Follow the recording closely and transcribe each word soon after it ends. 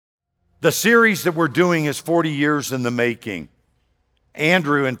The series that we're doing is 40 years in the making.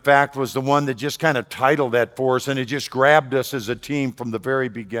 Andrew, in fact, was the one that just kind of titled that for us, and it just grabbed us as a team from the very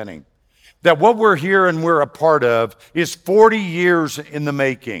beginning. That what we're here and we're a part of is 40 years in the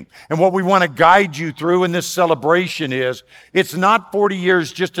making. And what we want to guide you through in this celebration is, it's not 40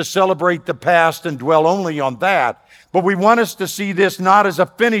 years just to celebrate the past and dwell only on that, but we want us to see this not as a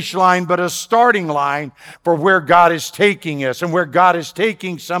finish line, but a starting line for where God is taking us and where God is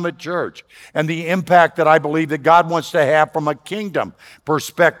taking Summit Church and the impact that I believe that God wants to have from a kingdom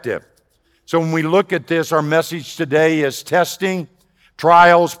perspective. So when we look at this, our message today is testing,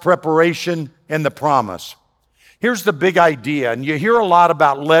 trials, preparation, and the promise. Here's the big idea, and you hear a lot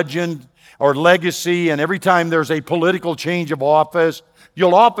about legend or legacy, and every time there's a political change of office,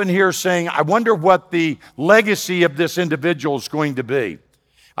 you'll often hear saying, I wonder what the legacy of this individual is going to be.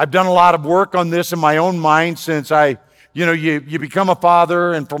 I've done a lot of work on this in my own mind since you become a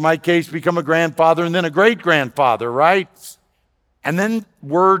father, and for my case, become a grandfather, and then a great-grandfather, right? And then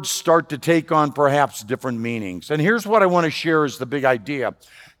words start to take on perhaps different meanings. And here's what I want to share as the big idea.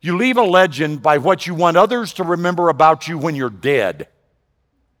 You leave a legend by what you want others to remember about you when you're dead.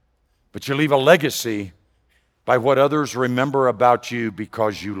 But you leave a legacy by what others remember about you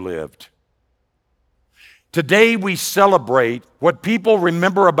because you lived. Today we celebrate what people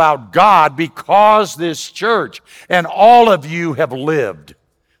remember about God because this church and all of you have lived.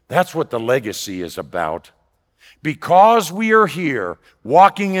 That's what the legacy is about. Because we are here,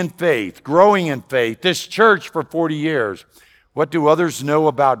 walking in faith, growing in faith, this church for 40 years, what do others know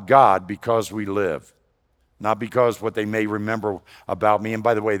about God because we live? Not because what they may remember about me. And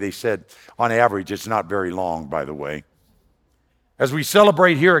by the way, they said, on average, it's not very long, by the way. As we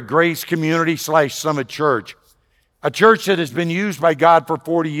celebrate here at Grace Community / Summit Church, a church that has been used by God for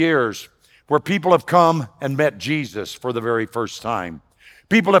 40 years, where people have come and met Jesus for the very first time.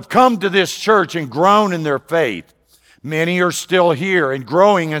 People have come to this church and grown in their faith. Many are still here and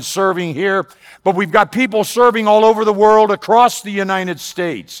growing and serving here, but we've got people serving all over the world, across the United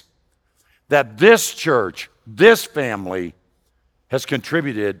States. That this church, this family, has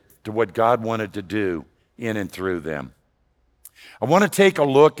contributed to what God wanted to do in and through them. I want to take a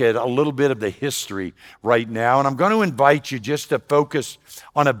look at a little bit of the history right now, and I'm going to invite you just to focus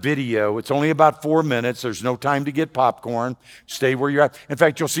on a video. It's only about 4 minutes. There's no time to get popcorn. Stay where you're at. In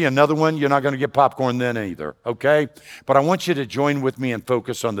fact, you'll see another one. You're not going to get popcorn then either, okay? But I want you to join with me and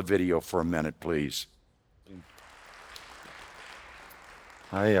focus on the video for a minute, please.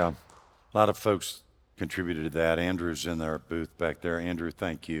 A lot of folks contributed to that. Andrew's in our booth back there. Andrew,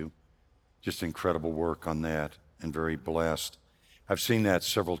 thank you. Just incredible work on that, and very blessed. I've seen that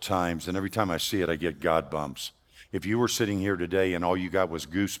several times, and every time I see it, I get God bumps. If you were sitting here today and all you got was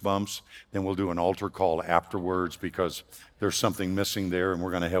goosebumps, then we'll do an altar call afterwards, because there's something missing there, and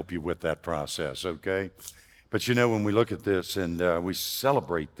we're going to help you with that process, okay? But you know, when we look at this and we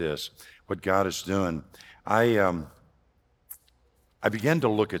celebrate this, what God is doing, I began to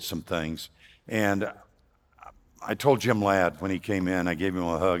look at some things, and I told Jim Ladd when he came in, I gave him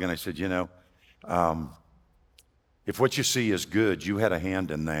a hug, and I said, if what you see is good, you had a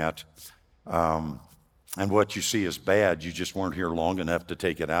hand in that. And what you see is bad, you just weren't here long enough to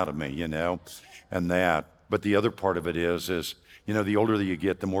take it out of me, and that. But the other part of it is, the older that you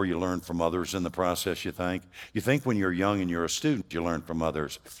get, the more you learn from others in the process, you think. You think when you're young and you're a student, you learn from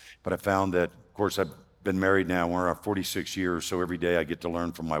others. But I found that, of course, I've been married now, we're 46 years, so every day I get to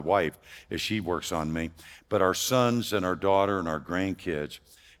learn from my wife as she works on me. But our sons and our daughter and our grandkids,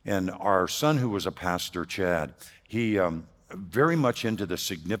 and our son who was a pastor, Chad, he very much into the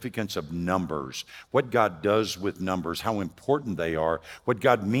significance of numbers, what God does with numbers, how important they are, what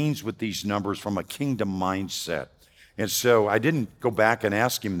God means with these numbers from a kingdom mindset. And so I didn't go back and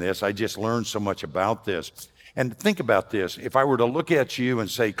ask him this, I just learned so much about this. And think about this, if I were to look at you and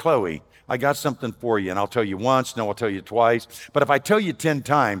say, Chloe, I got something for you, and I'll tell you once, no, I'll tell you twice. But if I tell you 10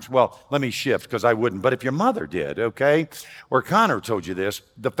 times, well, let me shift, because I wouldn't. But if your mother did, okay, or Connor told you this,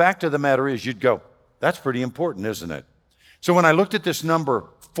 the fact of the matter is you'd go, that's pretty important, isn't it? So when I looked at this number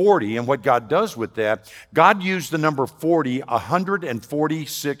 40 and what God does with that, God used the number 40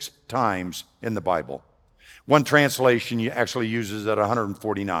 146 times in the Bible. One translation actually uses it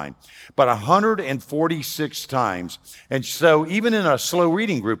 149, but 146 times. And so even in a slow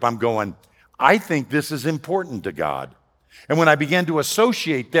reading group, I'm going, I think this is important to God. And when I began to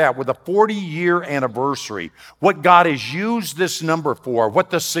associate that with a 40-year anniversary, what God has used this number for,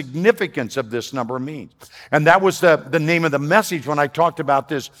 what the significance of this number means. And that was the name of the message when I talked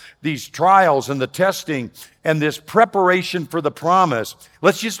about these trials and the testing and this preparation for the promise.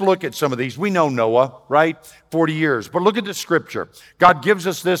 Let's just look at some of these. We know Noah, right? 40 years. But look at the scripture. God gives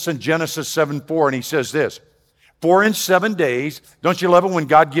us this in Genesis 7:4, and he says this, "For in 7 days," don't you love it when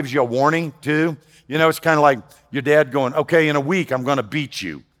God gives you a warning too? You know, it's kind of like your dad going, "Okay, in a week, I'm going to beat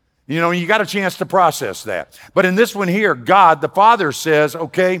you." You know, you got a chance to process that. But in this one here, God, the Father says,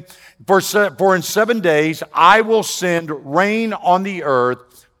 okay, for in 7 days, I will send rain on the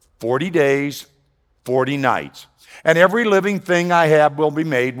earth 40 days, 40 nights. And every living thing I have will be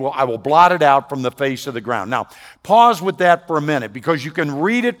made. I will blot it out from the face of the ground. Now, pause with that for a minute, because you can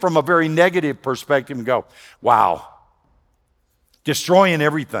read it from a very negative perspective and go, wow, destroying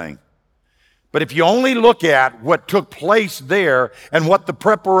everything. But if you only look at what took place there and what the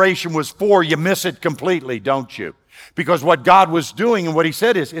preparation was for, you miss it completely, don't you? Because what God was doing and what he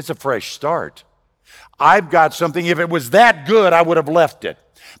said is, it's a fresh start. I've got something. If it was that good, I would have left it.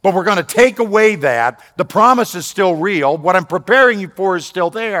 But we're going to take away that. The promise is still real. What I'm preparing you for is still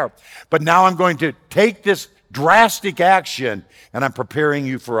there. But now I'm going to take this drastic action, and I'm preparing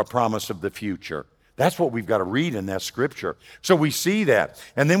you for a promise of the future. That's what we've got to read in that scripture. So we see that.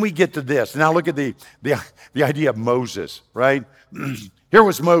 And then we get to this. Now look at the idea of Moses, right? Here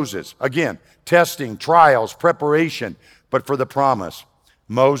was Moses. Again, testing, trials, preparation, but for the promise.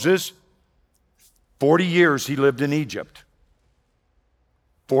 Moses, 40 years he lived in Egypt.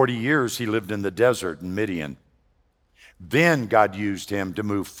 40 years he lived in the desert in Midian. Then God used him to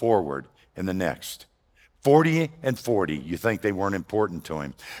move forward in the next. 40 and 40, you think they weren't important to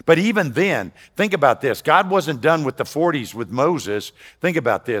him. But even then, think about this. God wasn't done with the 40s with Moses. Think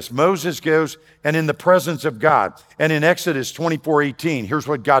about this. Moses goes and in the presence of God. And in Exodus 24:18, here's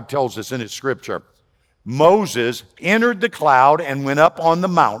what God tells us in his scripture. Moses entered the cloud and went up on the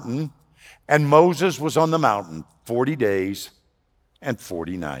mountain, and Moses was on the mountain 40 days and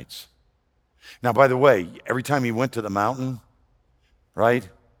 40 nights. Now, by the way, every time he went to the mountain, right,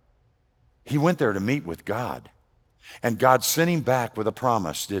 he went there to meet with God. And God sent him back with a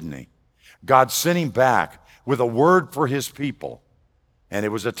promise, didn't he? God sent him back with a word for his people. And it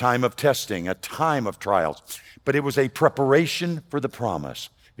was a time of testing, a time of trials. But it was a preparation for the promise,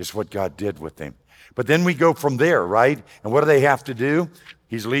 is what God did with him. But then we go from there, right? And what do they have to do?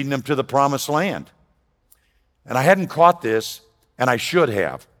 He's leading them to the promised land. And I hadn't caught this, and I should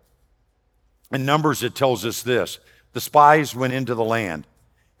have. In Numbers, it tells us this. The spies went into the land.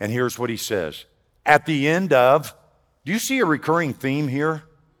 And here's what he says. At the end of, do you see a recurring theme here?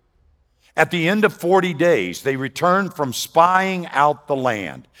 At the end of 40 days, they returned from spying out the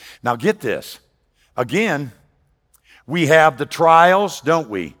land. Now get this. Again, we have the trials,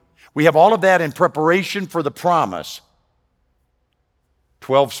 don't we? We have all of that in preparation for the promise.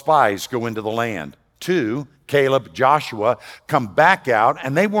 12 spies go into the land. 2, Caleb, Joshua, come back out,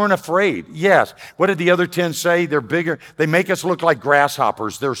 and they weren't afraid. Yes. What did the other 10 say? They're bigger. They make us look like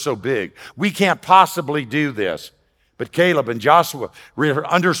grasshoppers. They're so big. We can't possibly do this. But Caleb and Joshua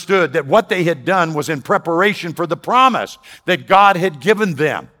understood that what they had done was in preparation for the promise that God had given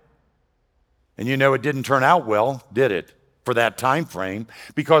them. And you know, it didn't turn out well, did it? For that time frame,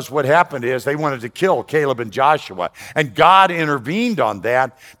 because what happened is they wanted to kill Caleb and Joshua, and God intervened on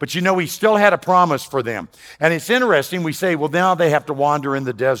that. But you know, he still had a promise for them. And it's interesting, we say, well, now they have to wander in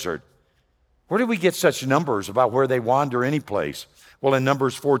the desert. Where do we get such numbers about where they wander any place? Well, in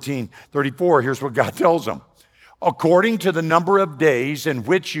Numbers 14:34, here's what God tells them. According to the number of days in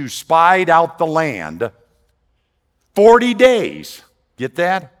which you spied out the land, 40 days, get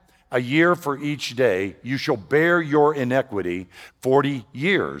that? A year for each day, you shall bear your iniquity 40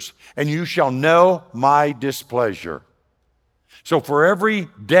 years, and you shall know my displeasure. So for every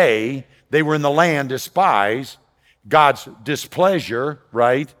day they were in the land as spies, God's displeasure,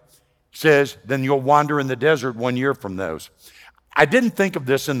 right, says, then you'll wander in the desert 1 year from those. I didn't think of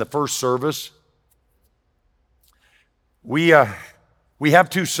this in the first service. We have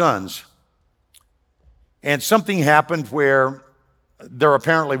 2 sons, and something happened where there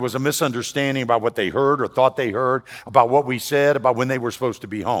apparently was a misunderstanding about what they heard or thought they heard, about what we said, about when they were supposed to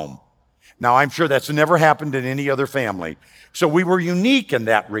be home. Now, I'm sure that's never happened in any other family. So we were unique in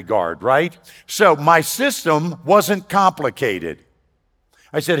that regard, right? So my system wasn't complicated.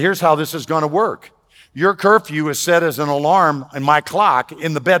 I said, here's how this is going to work. Your curfew is set as an alarm in my clock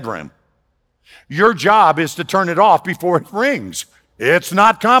in the bedroom. Your job is to turn it off before it rings It's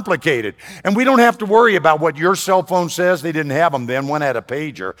not complicated. And we don't have to worry about what your cell phone says. They didn't have them then. One had a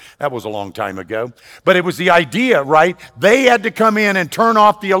pager. That was a long time ago. But it was the idea, right? They had to come in and turn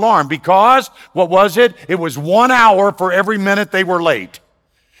off the alarm because, what was it? It was 1 hour for every minute they were late.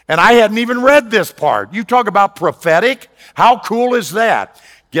 And I hadn't even read this part. You talk about prophetic. How cool is that?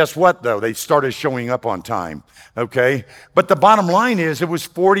 Guess what, though? They started showing up on time, okay? But the bottom line is it was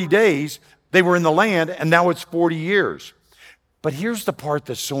 40 days. They were in the land, and now it's 40 years. But here's the part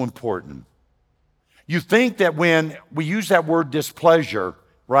that's so important. You think that when we use that word displeasure,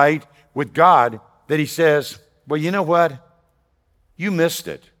 right, with God, that he says, well, you know what? You missed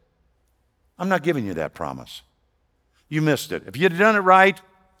it. I'm not giving you that promise. You missed it. If you'd have done it right,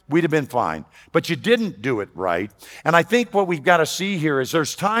 we'd have been fine. But you didn't do it right. And I think what we've got to see here is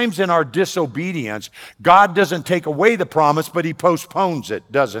there's times in our disobedience, God doesn't take away the promise, but he postpones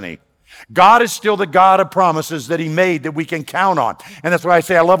it, doesn't he? God is still the God of promises that he made that we can count on. And that's why I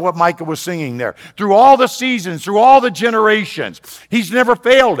say I love what Micah was singing there. Through all the seasons, through all the generations, he's never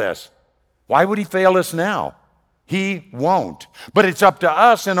failed us. Why would he fail us now? He won't. But it's up to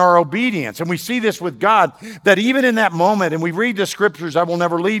us in our obedience. And we see this with God, that even in that moment, and we read the scriptures, I will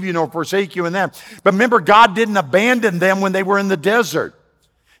never leave you nor forsake you in them. But remember, God didn't abandon them when they were in the desert.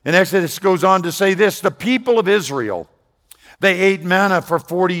 And Exodus goes on to say this, the people of Israel, they ate manna for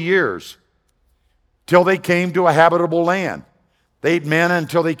 40 years till they came to a habitable land. They ate manna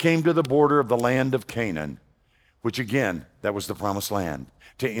until they came to the border of the land of Canaan, which again, that was the promised land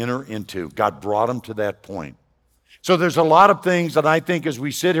to enter into. God brought them to that point. So there's a lot of things that I think as we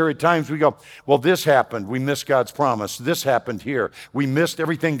sit here at times, we go, well, this happened. We missed God's promise. This happened here. We missed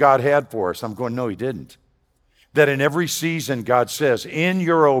everything God had for us. I'm going, no, he didn't. That in every season, God says, in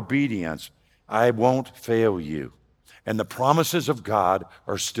your obedience, I won't fail you. And the promises of God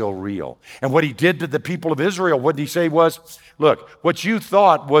are still real. And what he did to the people of Israel, what did he say was, look, what you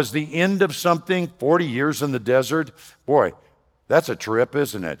thought was the end of something, 40 years in the desert, boy, that's a trip,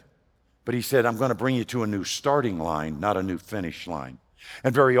 isn't it? But he said, I'm going to bring you to a new starting line, not a new finish line.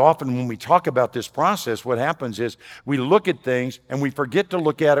 And very often when we talk about this process, what happens is we look at things and we forget to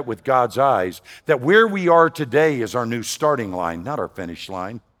look at it with God's eyes, that where we are today is our new starting line, not our finish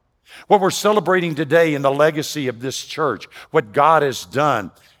line. What we're celebrating today in the legacy of this church, what God has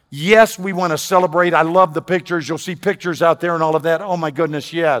done. Yes, we want to celebrate. I love the pictures. You'll see pictures out there and all of that. Oh my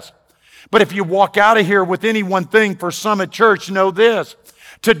goodness, yes. But if you walk out of here with any one thing for Summit Church, know this.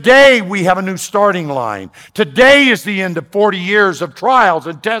 Today we have a new starting line. Today is the end of 40 years of trials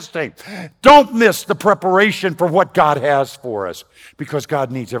and testing. Don't miss the preparation for what God has for us, because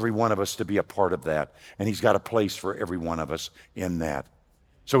God needs every one of us to be a part of that. And he's got a place for every one of us in that.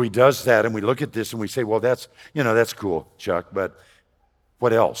 So he does that, and we look at this and we say, well, that's cool, Chuck, but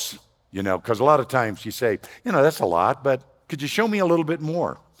what else? Because a lot of times you say, that's a lot, but could you show me a little bit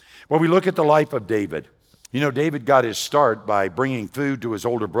more? Well, we look at the life of David. David got his start by bringing food to his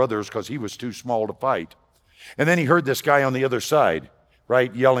older brothers because he was too small to fight. And then he heard this guy on the other side,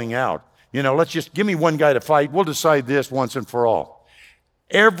 right, yelling out, let's just give me one guy to fight. We'll decide this once and for all.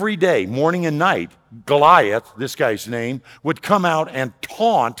 Every day, morning and night, Goliath, this guy's name, would come out and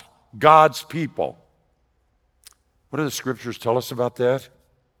taunt God's people. What do the scriptures tell us about that?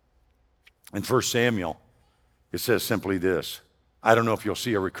 In 1 Samuel, it says simply this. I don't know if you'll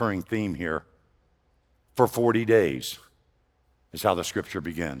see a recurring theme here. For 40 days is how the scripture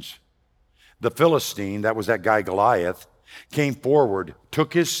begins. The Philistine, that was that guy Goliath, came forward,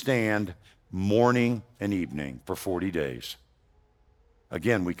 took his stand morning and evening for 40 days.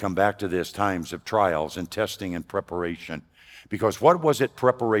 Again, we come back to this times of trials and testing and preparation. Because what was it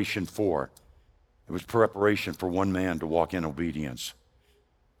preparation for? It was preparation for one man to walk in obedience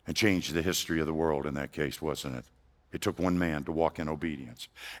and change the history of the world in that case, wasn't it? It took one man to walk in obedience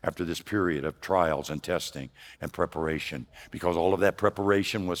after this period of trials and testing and preparation. Because all of that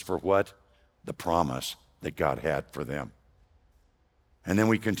preparation was for what? The promise that God had for them. And then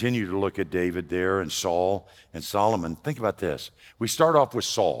we continue to look at David there and Saul and Solomon. Think about this. We start off with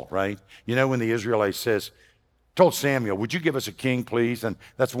Saul, right? When the Israelites told Samuel, would you give us a king, please? And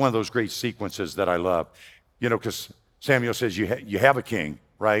that's one of those great sequences that I love. Because Samuel says, you have a king,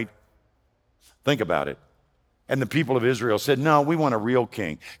 right? Think about it. And the people of Israel said, no, we want a real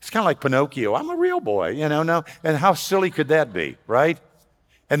king. It's kind of like Pinocchio. I'm a real boy, no. And how silly could that be, right?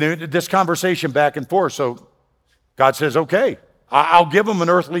 And then this conversation back and forth. So God says, okay, I'll give him an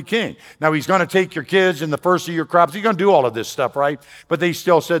earthly king. Now, he's going to take your kids and the first of your crops. He's going to do all of this stuff, right? But they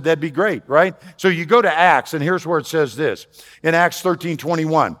still said that'd be great, right? So you go to Acts, and here's where it says this. In Acts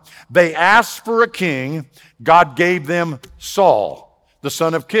 13:21, they asked for a king. God gave them Saul, the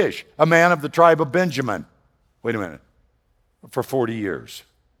son of Kish, a man of the tribe of Benjamin. Wait a minute. For 40 years,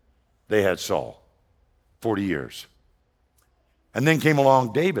 they had Saul. 40 years. And then came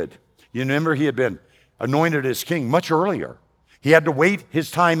along David. You remember he had been anointed as king much earlier. He had to wait his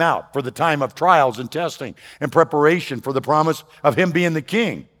time out for the time of trials and testing and preparation for the promise of him being the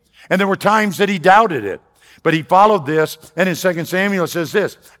king. And there were times that he doubted it. But he followed this, and in 2 Samuel it says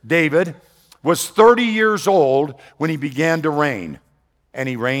this, David was 30 years old when he began to reign, and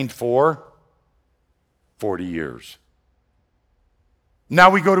he reigned for 40 years. Now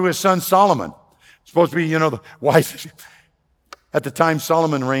we go to his son Solomon. Supposed to be, the wife. At the time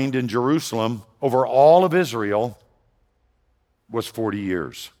Solomon reigned in Jerusalem over all of Israel was 40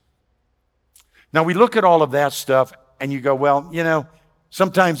 years. Now we look at all of that stuff and you go, well,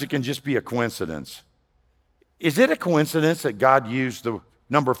 sometimes it can just be a coincidence. Is it a coincidence that God used the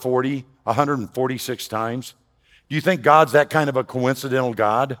number 40 146 times? Do you think God's that kind of a coincidental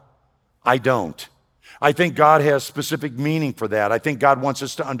God? I don't. I think God has specific meaning for that. I think God wants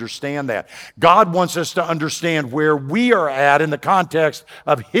us to understand that. God wants us to understand where we are at in the context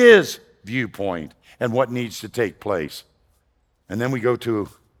of His viewpoint and what needs to take place. And then we go to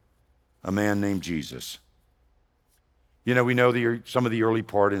a man named Jesus. We know some of the early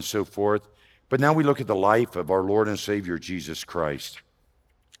part and so forth, but now we look at the life of our Lord and Savior Jesus Christ.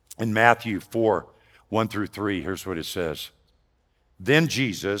 In Matthew 4, 1 through 3, here's what it says. Then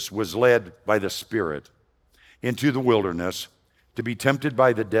Jesus was led by the Spirit into the wilderness to be tempted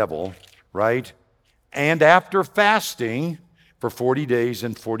by the devil, right? And after fasting for 40 days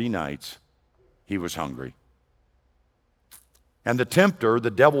and 40 nights, he was hungry. And the tempter,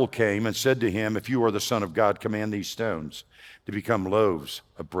 the devil, came and said to him, if you are the Son of God, command these stones to become loaves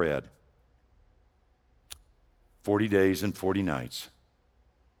of bread. 40 days and 40 nights.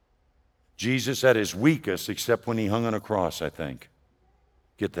 Jesus at his weakest, except when he hung on a cross, I think.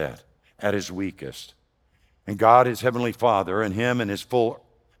 Get that? At his weakest. And God, his heavenly Father, and him in his full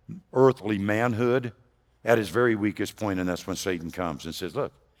earthly manhood, at his very weakest point, and that's when Satan comes and says,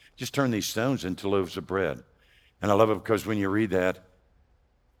 look, just turn these stones into loaves of bread. And I love it because when you read that,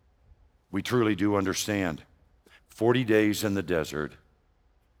 we truly do understand. 40 days in the desert,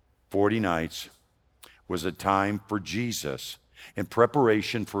 40 nights was a time for Jesus in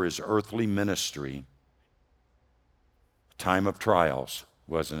preparation for his earthly ministry. A time of trials,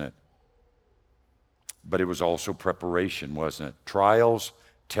 wasn't it? But it was also preparation, wasn't it? Trials,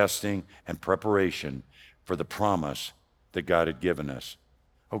 testing, and preparation for the promise that God had given us.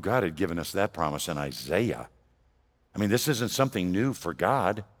 Oh, God had given us that promise in Isaiah. I mean, this isn't something new for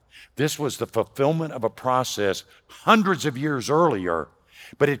God. This was the fulfillment of a process hundreds of years earlier,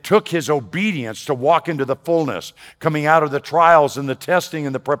 but it took his obedience to walk into the fullness, coming out of the trials and the testing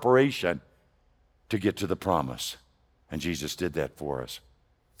and the preparation to get to the promise. And Jesus did that for us.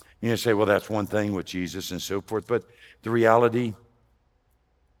 You say, well, that's one thing with Jesus and so forth, but the reality,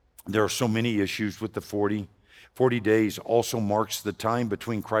 there are so many issues with the 40. 40 days also marks the time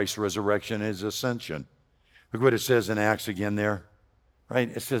between Christ's resurrection and his ascension. Look what it says in Acts again there, right?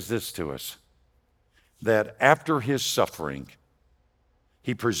 It says this to us, that after his suffering,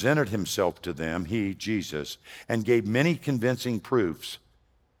 he presented himself to them, he, Jesus, and gave many convincing proofs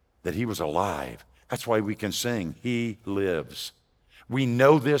that he was alive. That's why we can sing, He lives. We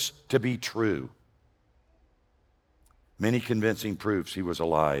know this to be true. Many convincing proofs he was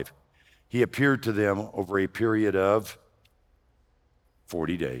alive. He appeared to them over a period of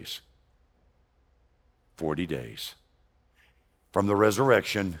 40 days. 40 days. From the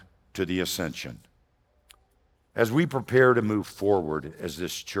resurrection to the ascension. As we prepare to move forward as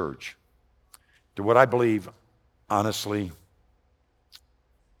this church, to what I believe, honestly,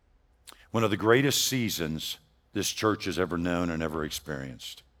 one of the greatest seasons this church has ever known and ever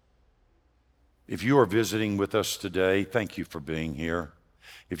experienced. If you are visiting with us today, thank you for being here.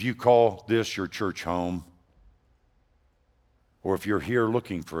 If you call this your church home, or if you're here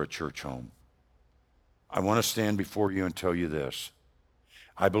looking for a church home, I want to stand before you and tell you this.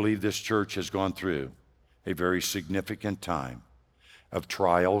 I believe this church has gone through a very significant time of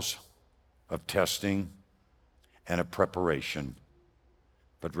trials, of testing, and of preparation.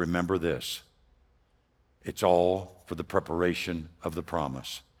 But remember this, it's all for the preparation of the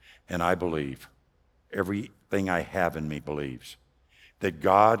promise. And I believe, everything I have in me believes, that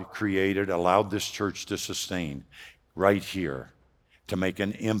God created, allowed this church to sustain right here, to make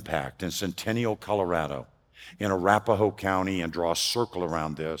an impact in Centennial, Colorado, in Arapahoe County and draw a circle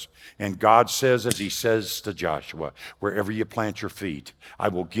around this. And God says, as he says to Joshua, wherever you plant your feet, I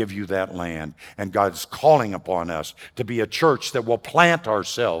will give you that land. And God's calling upon us to be a church that will plant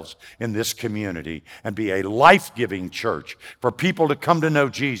ourselves in this community and be a life-giving church for people to come to know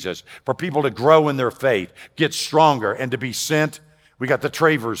Jesus, for people to grow in their faith, get stronger, and to be sent. We got the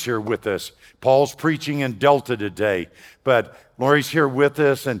Travers here with us. Paul's preaching in Delta today, but Lori's here with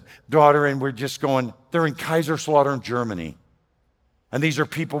us and daughter, and we're just going, they're in Kaiserslautern, Germany. And these are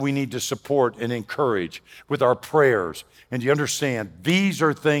people we need to support and encourage with our prayers. And you understand, these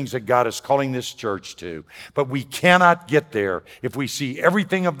are things that God is calling this church to. But we cannot get there if we see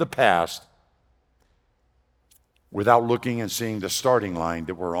everything of the past without looking and seeing the starting line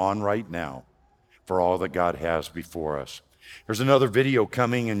that we're on right now for all that God has before us. There's another video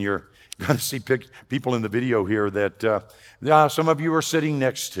coming, and you're going to see people in the video here that some of you are sitting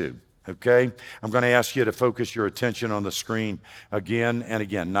next to, okay? I'm going to ask you to focus your attention on the screen again and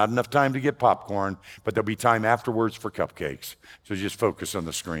again. Not enough time to get popcorn, but there'll be time afterwards for cupcakes. So just focus on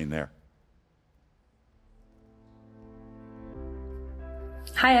the screen there.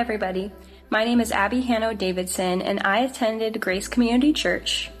 Hi, everybody. My name is Abby Hanno Davidson, and I attended Grace Community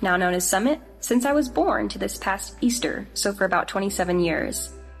Church, now known as Summit, since I was born to this past Easter, so for about 27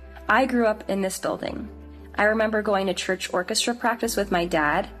 years. I grew up in this building. I remember going to church orchestra practice with my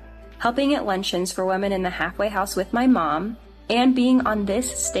dad, helping at luncheons for women in the halfway house with my mom, and being on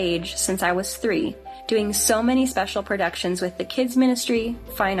this stage since I was 3, doing so many special productions with the kids ministry,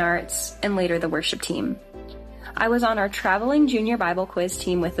 fine arts, and later the worship team. I was on our traveling junior Bible quiz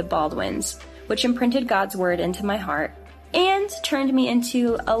team with the Baldwins, which imprinted God's word into my heart and turned me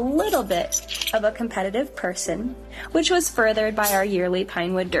into a little bit of a competitive person, which was furthered by our yearly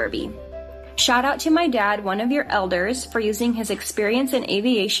Pinewood Derby. Shout out to my dad, one of your elders, for using his experience in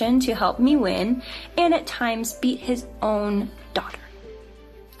aviation to help me win and at times beat his own daughter.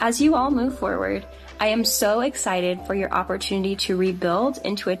 As you all move forward, I am so excited for your opportunity to rebuild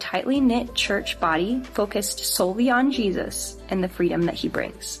into a tightly knit church body focused solely on Jesus and the freedom that he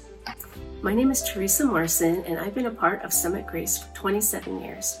brings. My name is Teresa Morrison, and I've been a part of Summit Grace for 27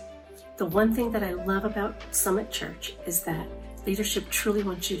 years. The one thing that I love about Summit Church is that leadership truly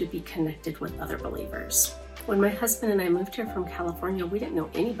wants you to be connected with other believers. When my husband and I moved here from California, we didn't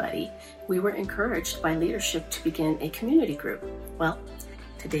know anybody. We were encouraged by leadership to begin a community group. Well,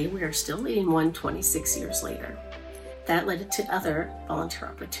 today we are still leading one 26 years later. That led to other volunteer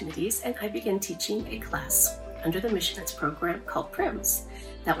opportunities, and I began teaching a class under the Missionettes program called PRIMS.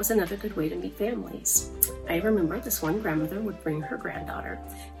 That was another good way to meet families. I remember this one grandmother would bring her granddaughter,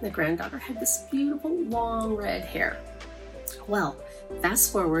 and the granddaughter had this beautiful long red hair. Well,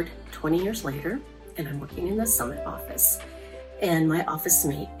 fast forward 20 years later, and I'm working in the Summit office, and my office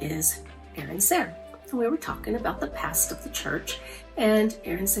mate is Aaron Sayre. And we were talking about the past of the church, and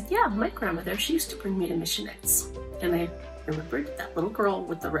Aaron said, yeah, my grandmother, she used to bring me to Missionettes. And I remembered that little girl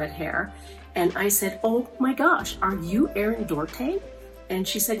with the red hair, and I said, oh my gosh, are you Aaron Dorte? And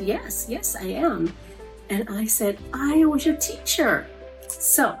she said, yes, I am. And I said, I was your teacher.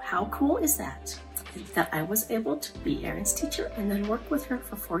 So how cool is that? That I was able to be Aaron's teacher and then work with her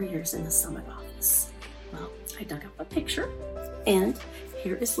for 4 years in the Summit office. Well, I dug up a picture, and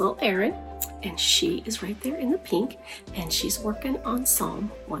here is little Erin, and she is right there in the pink, and she's working on Psalm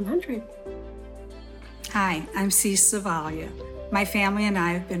 100. Hi, I'm Cece Savalia. My family and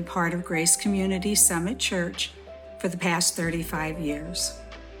I have been part of Grace Community Summit Church for the past 35 years.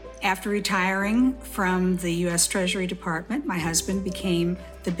 After retiring from the U.S. Treasury Department, my husband became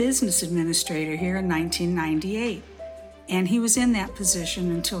the business administrator here in 1998, and he was in that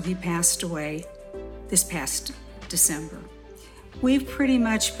position until he passed away this past December. We've pretty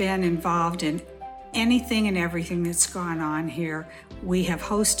much been involved in anything and everything that's gone on here. We have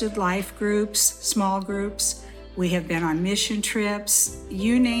hosted life groups, small groups. We have been on mission trips,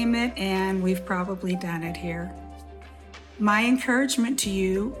 you name it, and we've probably done it here. My encouragement to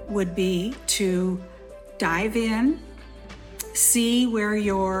you would be to dive in, see where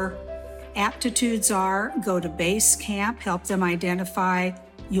your aptitudes are, go to base camp, help them identify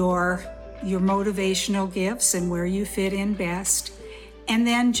your motivational gifts and where you fit in best, and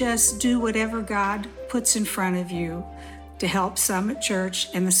then just do whatever God puts in front of you to help Summit Church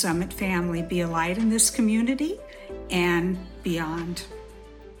and the Summit family be a light in this community and beyond.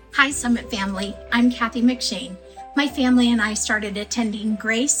 Hi, Summit family. I'm Kathy McShane. My family and I started attending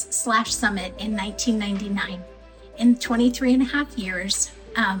Grace/Summit in 1999. In 23 and a half years,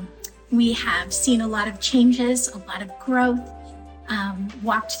 we have seen a lot of changes, a lot of growth,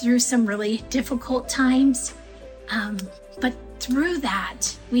 walked through some really difficult times. But through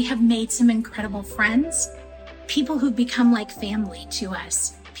that, we have made some incredible friends. people who've become like family to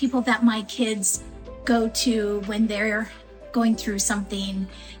us, people that my kids go to when they're going through something,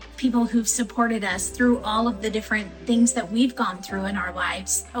 people who've supported us through all of the different things that we've gone through in our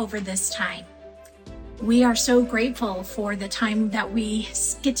lives over this time. We are so grateful for the time that we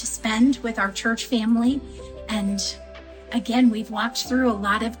get to spend with our church family. And again, we've walked through a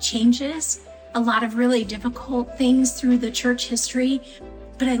lot of changes, a lot of really difficult things through the church history.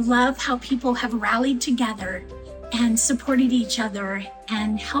 But I love how people have rallied together and supported each other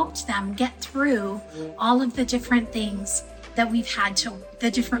and helped them get through all of the different things that we've had to, the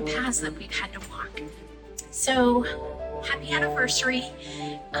different paths that we've had to walk. So happy anniversary.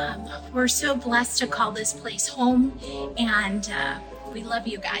 We're so blessed to call this place home, and we love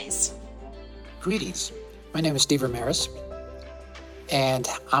you guys. Greetings. My name is Steve Ramirez, and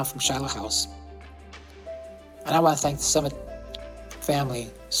I'm from Shiloh House. And I want to thank the Summit family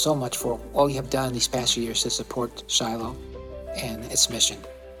so much for all you have done these past years to support Shiloh and its mission,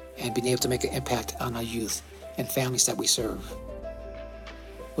 and being able to make an impact on our youth and families that we serve.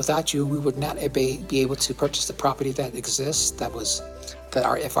 Without you, we would not be able to purchase the property that exists, that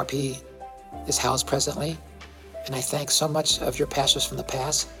our FRP is housed presently. And I thank so much of your pastors from the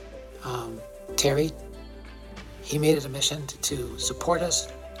past. Terry, he made it a mission to support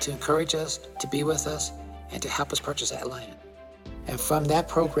us, to encourage us, to be with us, and to help us purchase that land. And from that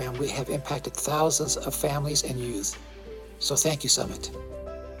program, we have impacted thousands of families and youth. So thank you, Summit.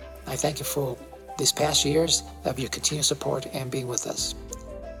 I thank you for these past years of your continued support and being with us.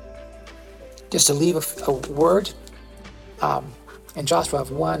 Just to leave a word, in Joshua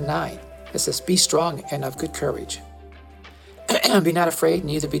 1:9, it says, "Be strong and of good courage. Be not afraid,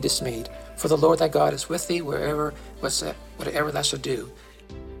 neither be dismayed. For the Lord thy God is with thee whatever thou shalt do.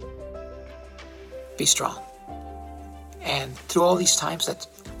 Be strong." And through all these times that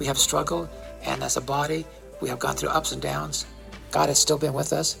we have struggled, and as a body, we have gone through ups and downs, God has still been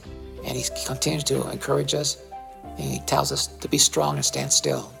with us, and he continues to encourage us, and he tells us to be strong and stand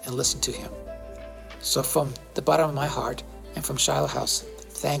still and listen to him. So from the bottom of my heart and from Shiloh House,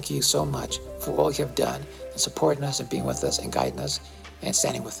 thank you so much for all you have done and supporting us and being with us and guiding us and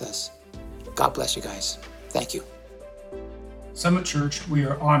standing with us. God bless you guys. Thank you. Summit Church, we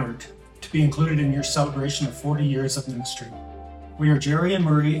are honored to be included in your celebration of 40 years of ministry. We are Jerry and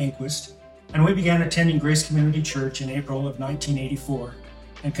Murray Enquist, and we began attending Grace Community Church in April of 1984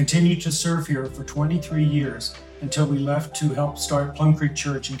 and continued to serve here for 23 years until we left to help start Plum Creek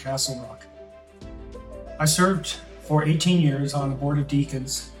Church in Castle Rock. I served for 18 years on the Board of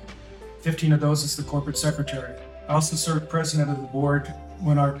Deacons, 15 of those as the corporate secretary. I also served president of the board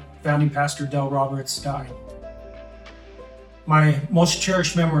when our founding pastor, Del Roberts, died. My most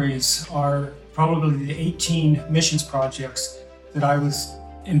cherished memories are probably the 18 missions projects that I was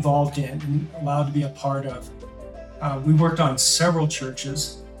involved in and allowed to be a part of. We worked on several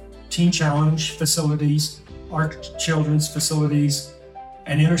churches, Teen Challenge facilities, Ark Children's facilities,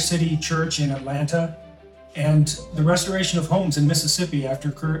 an inner city church in Atlanta, and the restoration of homes in Mississippi after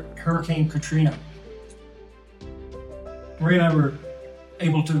Hurricane Katrina. Marie and I were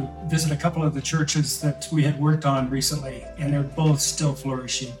able to visit a couple of the churches that we had worked on recently, and they're both still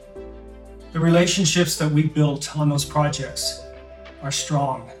flourishing. The relationships that we built on those projects are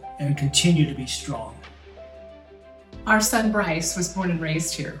strong and continue to be strong. Our son Bryce was born and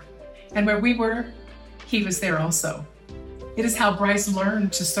raised here, and where we were, he was there also. It is how Bryce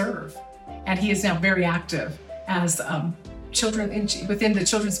learned to serve, and he is now very active as within the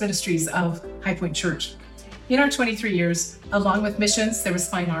children's ministries of High Point Church. In our 23 years, along with missions, there was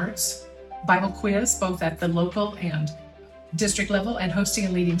fine arts, Bible quiz, both at the local and district level, and hosting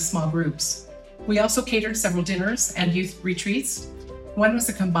and leading small groups. We also catered several dinners and youth retreats. One was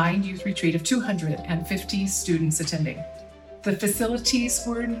a combined youth retreat of 250 students attending. The facilities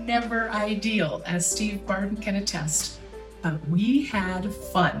were never ideal, as Steve Barden can attest, but we had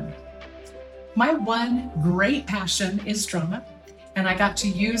fun. My one great passion is drama, and I got to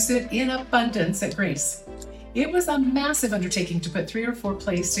use it in abundance at Grace. It was a massive undertaking to put 3 or 4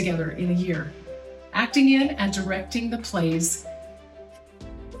 plays together in a year. Acting in and directing the plays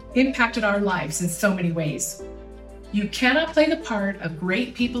impacted our lives in so many ways. You cannot play the part of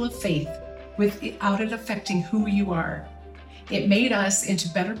great people of faith without it affecting who you are. It made us into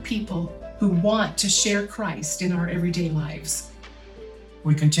better people who want to share Christ in our everyday lives.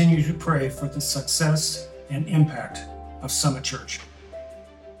 We continue to pray for the success and impact of Summit Church.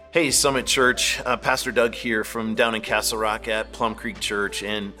 Hey, Summit Church, Pastor Doug here from down in Castle Rock at Plum Creek Church.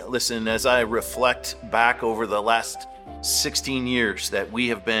 And listen, as I reflect back over the last 16 years that we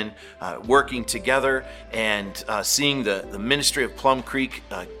have been working together and seeing the ministry of Plum Creek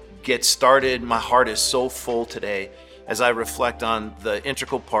get started. My heart is so full today as I reflect on the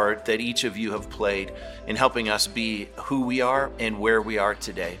integral part that each of you have played in helping us be who we are and where we are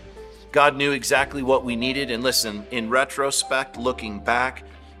today. God knew exactly what we needed. And listen, in retrospect, looking back,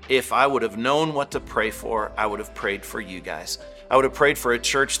 if I would have known what to pray for, I would have prayed for you guys. I would have prayed for a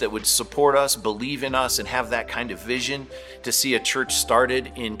church that would support us, believe in us, and have that kind of vision to see a church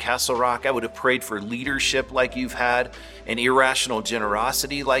started in Castle Rock. I would have prayed for leadership like you've had, and irrational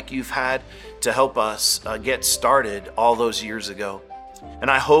generosity like you've had to help us get started all those years ago.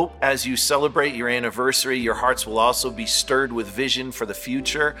 And I hope as you celebrate your anniversary, your hearts will also be stirred with vision for the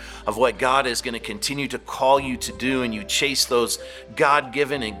future of what God is going to continue to call you to do, and you chase those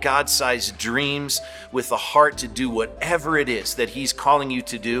God-given and God-sized dreams with the heart to do whatever it is that He's calling you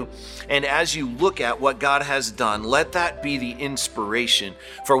to do. And as you look at what God has done, let that be the inspiration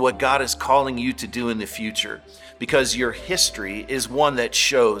for what God is calling you to do in the future. Because your history is one that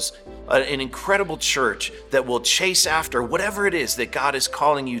shows an incredible church that will chase after whatever it is that God is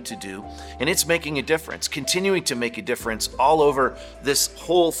calling you to do. And it's making a difference, continuing to make a difference all over this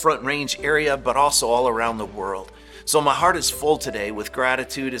whole Front Range area, but also all around the world. So my heart is full today with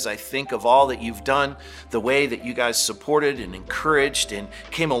gratitude as I think of all that you've done, the way that you guys supported and encouraged and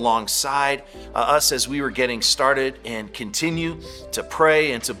came alongside us as we were getting started, and continue to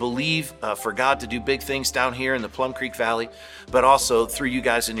pray and to believe for God to do big things down here in the Plum Creek Valley, but also through you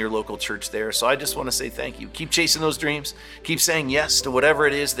guys in your local church there. So I just want to say thank you. Keep chasing those dreams. Keep saying yes to whatever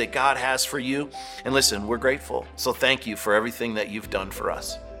it is that God has for you. And listen, we're grateful. So thank you for everything that you've done for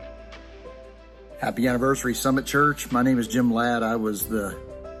us. Happy anniversary, Summit Church. My name is Jim Ladd. I was the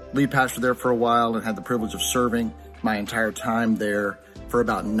lead pastor there for a while and had the privilege of serving my entire time there for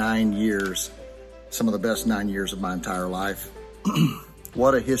about 9 years. Some of the best 9 years of my entire life.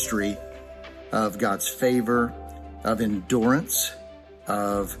 What a history of God's favor, of endurance,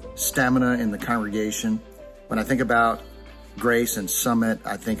 of stamina in the congregation. When I think about Grace and Summit,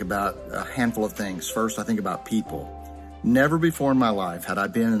 I think about a handful of things. First, I think about people. Never before in my life had I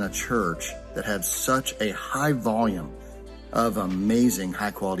been in a church that had such a high volume of amazing,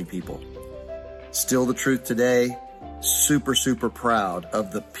 high-quality people. Still the truth today, super, super proud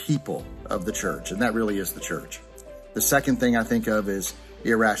of the people of the church, and that really is the church. The second thing I think of is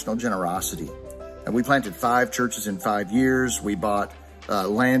irrational generosity. And we planted 5 churches in 5 years. We bought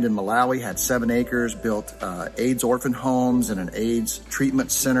land in Malawi, had 7 acres, built AIDS orphan homes and an AIDS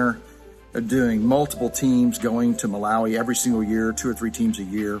treatment center, doing multiple teams going to Malawi every single year, 2 or 3 teams a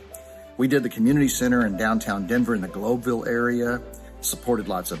year. We did the community center in downtown Denver in the Globeville area, supported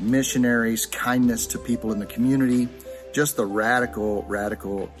lots of missionaries, kindness to people in the community, just the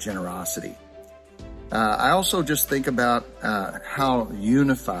radical generosity. I also just think about how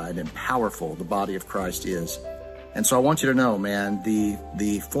unified and powerful the body of Christ is. And so I want you to know, man,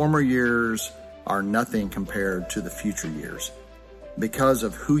 the former years are nothing compared to the future years. Because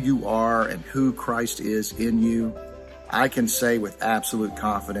of who you are and who Christ is in you, I can say with absolute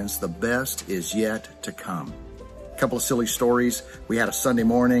confidence, the best is yet to come. A couple of silly stories. We had a Sunday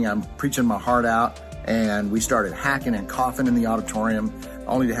morning, I'm preaching my heart out, and we started hacking and coughing in the auditorium,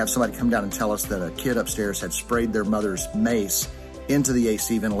 only to have somebody come down and tell us that a kid upstairs had sprayed their mother's mace into the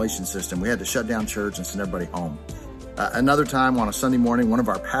AC ventilation system. We had to shut down church and send everybody home. Another time on a Sunday morning, one of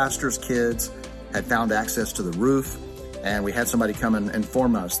our pastor's kids had found access to the roof, and we had somebody come and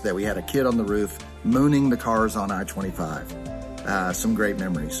inform us that we had a kid on the roof mooning the cars on I-25. Some great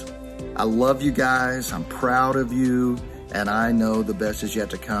memories. I love you guys. I'm proud of you, and I know the best is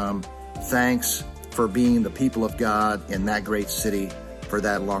yet to come. Thanks for being the people of God in that great city for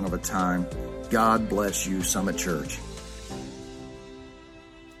that long of a time. God bless you, Summit Church.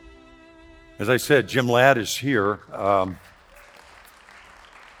 As I said, Jim Ladd is here.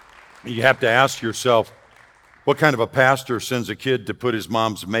 You have to ask yourself, what kind of a pastor sends a kid to put his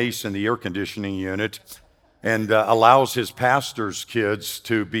mom's mace in the air conditioning unit and allows his pastor's kids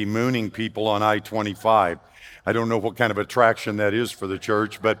to be mooning people on I-25? I don't know what kind of attraction that is for the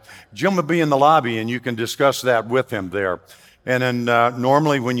church, but Jim will be in the lobby and you can discuss that with him there. And then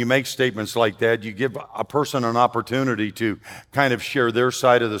normally when you make statements like that, you give a person an opportunity to kind of share their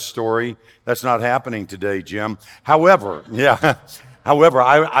side of the story. That's not happening today, Jim. However,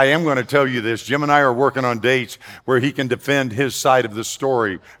 I am going to tell you this. Jim and I are working on dates where he can defend his side of the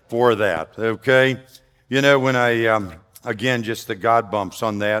story for that, okay? You know, when again, just the God bumps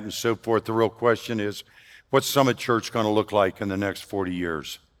on that and so forth, the real question is, what's Summit Church going to look like in the next 40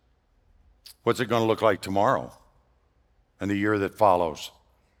 years? What's it going to look like tomorrow and the year that follows?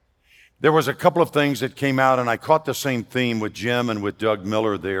 There was a couple of things that came out, and I caught the same theme with Jim and with Doug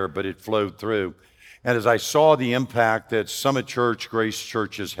Miller there, but it flowed through. And as I saw the impact that Summit Church, Grace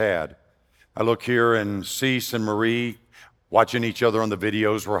Church has had, I look here and Cease and Marie watching each other on the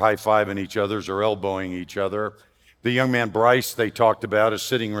videos. We're high-fiving each other or elbowing each other. The young man Bryce they talked about is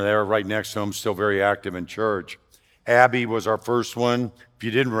sitting there right next to him, still very active in church. Abby was our first one. If you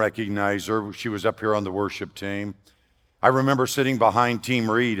didn't recognize her, she was up here on the worship team. I remember sitting behind Team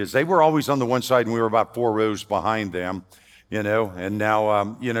Reed as they were always on the one side and we were about 4 rows behind them, and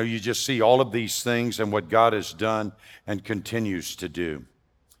now, you just see all of these things and what God has done and continues to do.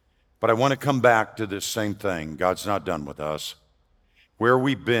 But I want to come back to this same thing. God's not done with us. Where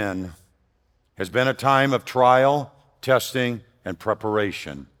we've been has been a time of trial, testing, and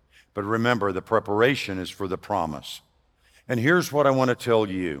preparation. But remember, the preparation is for the promise. And here's what I want to tell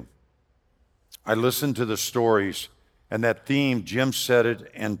you. I listened to the stories, and that theme, Jim said it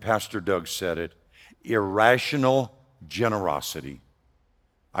and Pastor Doug said it, irrational generosity.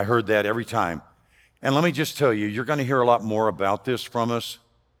 I heard that every time. And let me just tell you, you're going to hear a lot more about this from us,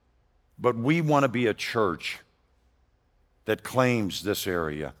 but we want to be a church that claims this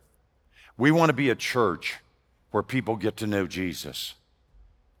area. We want to be a church where people get to know Jesus.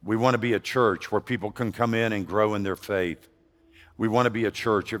 We want to be a church where people can come in and grow in their faith. We want to be a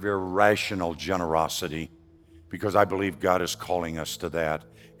church of irrational generosity because I believe God is calling us to that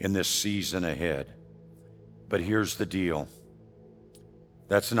in this season ahead. But here's the deal.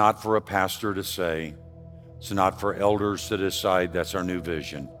 That's not for a pastor to say. It's not for elders to decide that's our new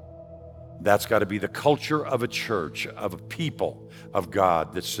vision. That's got to be the culture of a church, of a people of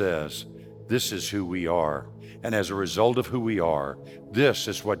God that says, this is who we are. And as a result of who we are, this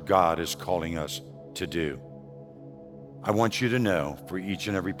is what God is calling us to do. I want you to know, for each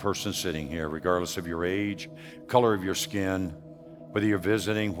and every person sitting here, regardless of your age, color of your skin, whether you're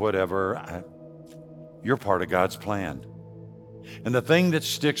visiting, whatever, you're part of God's plan. And the thing that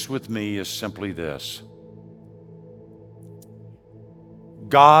sticks with me is simply this.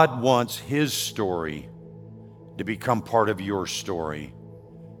 God wants His story to become part of your story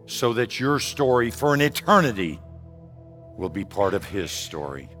so that your story for an eternity will be part of His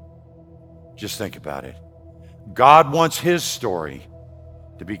story. Just think about it. God wants His story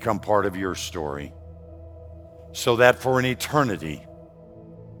to become part of your story so that for an eternity,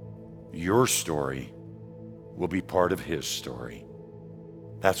 your story will be part of His story.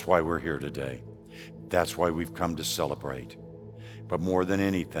 That's why we're here today. That's why we've come to celebrate. But more than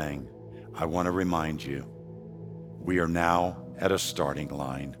anything, I want to remind you, we are now at a starting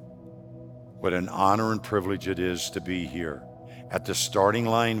line. What an honor and privilege it is to be here at the starting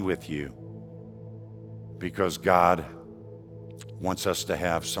line with you, because God wants us to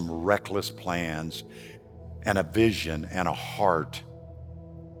have some reckless plans and a vision and a heart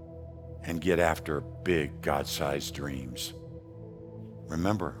and get after big God-sized dreams.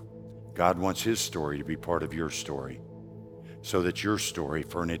 Remember, God wants His story to be part of your story so that your story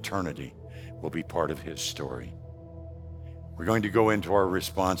for an eternity will be part of His story. We're going to go into our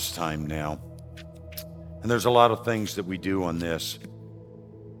response time now. And there's a lot of things that we do on this.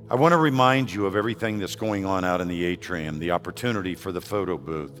 I want to remind you of everything that's going on out in the atrium, the opportunity for the photo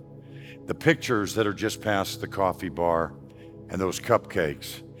booth, the pictures that are just past the coffee bar, and those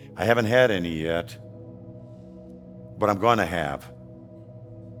cupcakes. I haven't had any yet, but I'm going to have.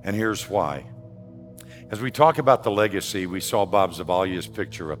 And here's why. As we talk about the legacy, we saw Bob Zavalia's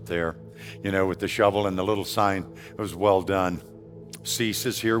picture up there, with the shovel and the little sign. It was well done. Cease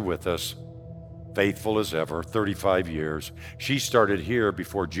is here with us, faithful as ever, 35 years. She started here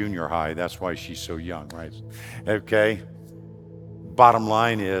before junior high. That's why she's so young, right? Okay. Bottom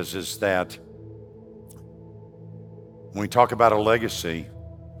line is that when we talk about a legacy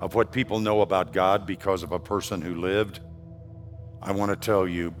of what people know about God because of a person who lived, I want to tell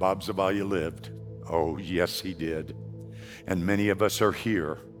you, Bob Zavalia lived. Oh, yes, he did. And many of us are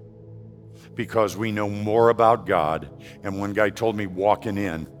here because we know more about God. And one guy told me walking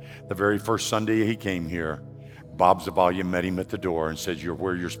in, the very first Sunday he came here, Bob Zavalia met him at the door and said, "You're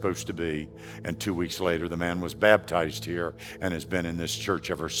where you're supposed to be." And 2 weeks later, the man was baptized here and has been in this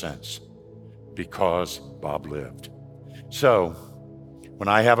church ever since because Bob lived. So when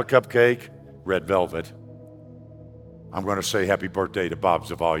I have a cupcake, red velvet, I'm going to say happy birthday to Bob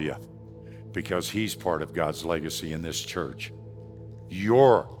Zavalia because he's part of God's legacy in this church.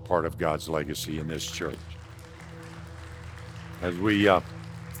 You're part of God's legacy in this church. As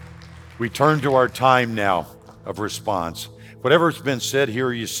we turn to our time now of response, whatever's been said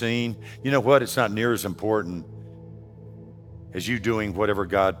here, you've seen, you know what? It's not near as important as you doing whatever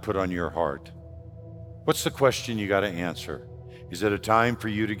God put on your heart. What's the question you got to answer? Is it a time for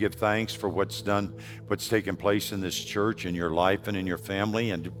you to give thanks for what's taken place in this church, in your life, and in your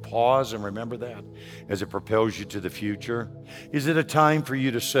family, and to pause and remember that as it propels you to the future? Is it a time for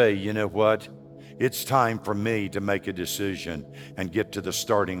you to say, you know what? It's time for me to make a decision and get to the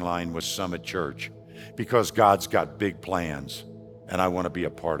starting line with Summit Church because God's got big plans and I want to be a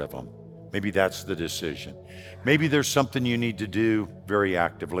part of them. Maybe that's the decision. Maybe there's something you need to do very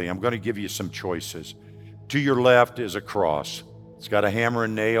actively. I'm going to give you some choices. To your left is a cross. It's got a hammer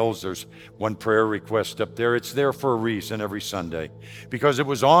and nails. There's one prayer request up there. It's there for a reason every Sunday because it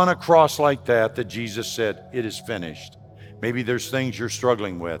was on a cross like that that Jesus said, "It is finished." Maybe there's things you're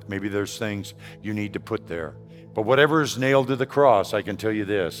struggling with. Maybe there's things you need to put there. But whatever is nailed to the cross, I can tell you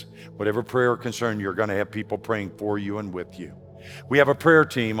this, whatever prayer or concern, you're going to have people praying for you and with you. We have a prayer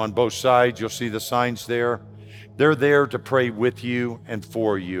team on both sides. You'll see the signs there. They're there to pray with you and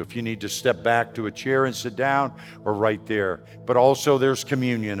for you. If you need to step back to a chair and sit down, or right there. But also there's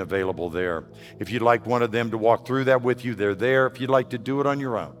communion available there. If you'd like one of them to walk through that with you, they're there. If you'd like to do it on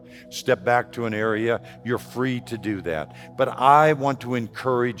your own, step back to an area, you're free to do that. But I want to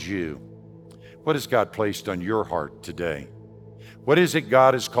encourage you. What has God placed on your heart today? What is it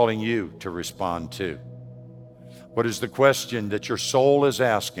God is calling you to respond to? What is the question that your soul is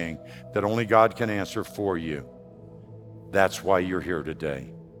asking that only God can answer for you? That's why you're here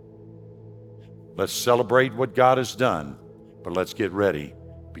today. Let's celebrate what God has done, but let's get ready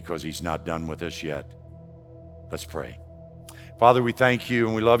because He's not done with us yet. Let's pray. Father, we thank you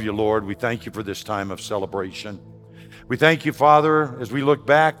and we love you, Lord. We thank you for this time of celebration. We thank you, Father, as we look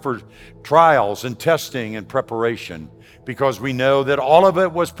back for trials and testing and preparation, because we know that all of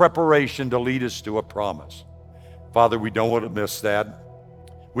it was preparation to lead us to a promise. Father, we don't want to miss that.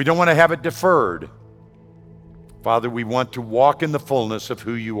 We don't want to have it deferred. Father, we want to walk in the fullness of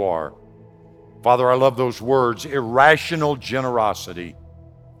who you are. Father, I love those words, irrational generosity.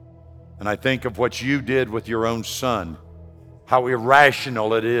 And I think of what you did with your own son, how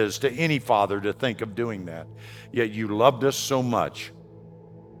irrational it is to any father to think of doing that. Yet you loved us so much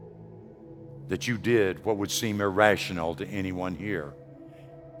that you did what would seem irrational to anyone here.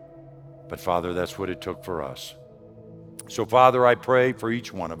 But Father, that's what it took for us. So Father, I pray for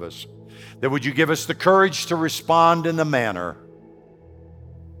each one of us that would you give us the courage to respond in the manner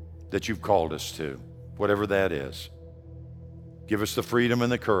that you've called us to, whatever that is. Give us the freedom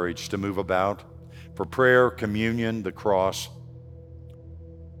and the courage to move about for prayer, communion, the cross.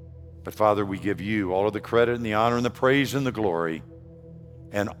 But Father, we give you all of the credit and the honor and the praise and the glory.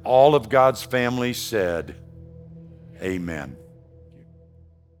 And all of God's family said, amen.